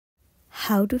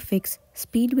How to fix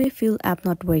Speedway Fuel app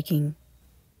not working.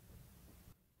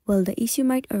 Well, the issue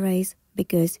might arise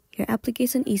because your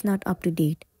application is not up to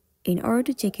date. In order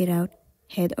to check it out,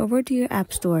 head over to your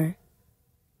app store.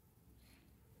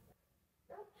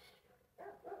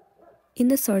 In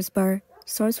the search bar,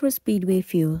 search for Speedway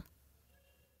Fuel.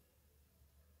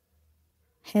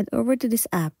 Head over to this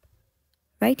app.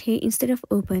 Right here, instead of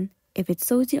open, if it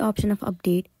shows the option of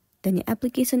update, then your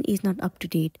application is not up to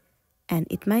date, and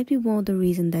it might be one of the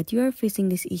reasons that you are facing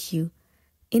this issue.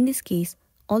 In this case,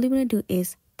 all you want to do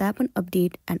is tap on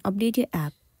update and update your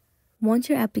app. Once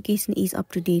your application is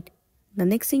up to date, the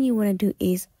next thing you want to do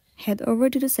is head over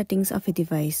to the settings of your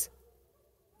device.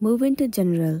 Move into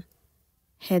general.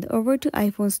 Head over to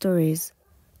iPhone storage.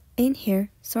 In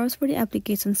here, search for the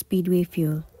application Speedway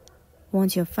Fuel.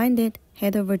 Once you find it,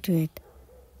 head over to it.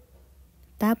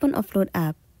 Tap on offload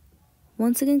app.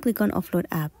 Once again, click on offload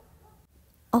app.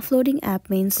 Offloading app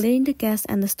means clearing the cache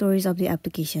and the storage of the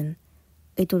application.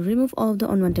 It will remove all of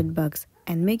the unwanted bugs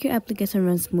and make your application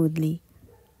run smoothly.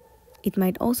 It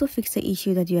might also fix the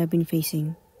issue that you have been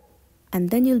facing. And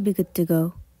then you'll be good to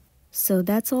go. So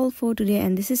that's all for today,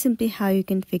 and this is simply how you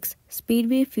can fix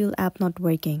Speedway Fuel app not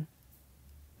working.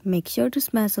 Make sure to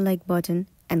smash the like button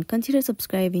and consider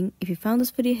subscribing if you found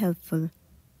this video helpful.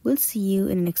 We'll see you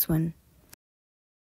in the next one.